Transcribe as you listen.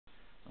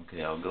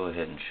Okay, I'll go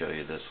ahead and show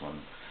you this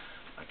one.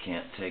 I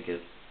can't take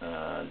it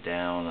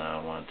down. I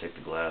don't want to take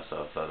the glass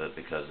off of it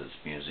because it's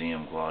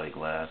museum quality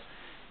glass.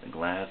 The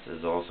glass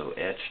is also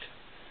etched.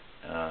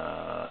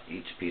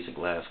 Each piece of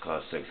glass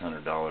costs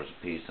 $600 a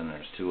piece, and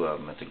there's two of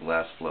them. It's a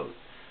glass float.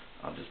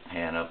 I'll just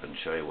pan up and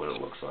show you what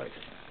it looks like.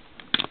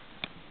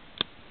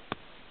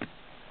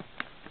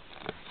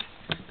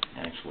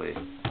 Actually,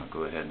 I'll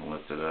go ahead and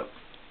lift it up.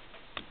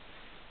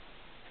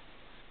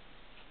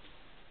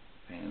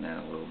 Pan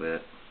that a little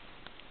bit.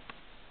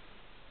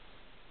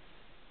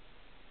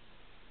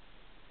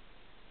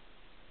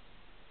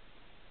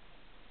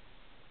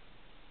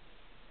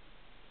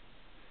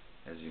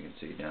 As you can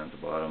see down at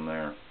the bottom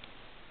there,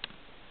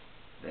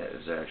 that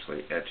is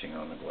actually etching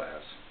on the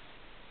glass.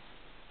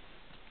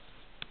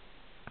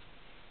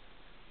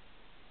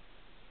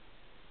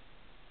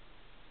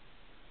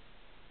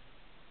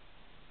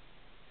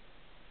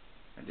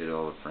 I did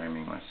all the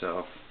framing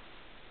myself.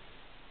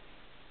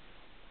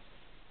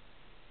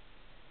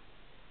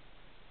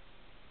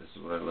 This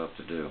is what I love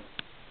to do.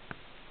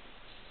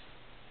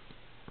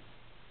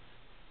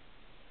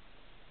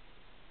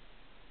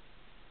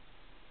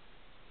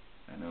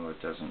 I know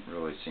it doesn't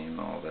really seem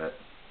all that.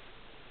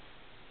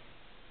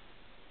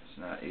 It's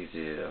not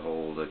easy to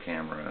hold a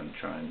camera and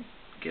try and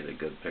get a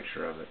good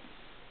picture of it.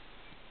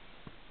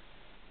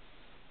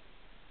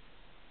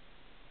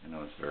 I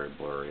know it's very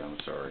blurry, I'm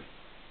sorry.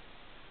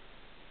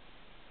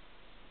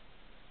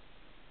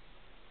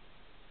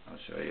 I'll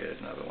show you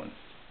another one.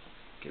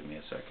 Give me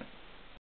a second.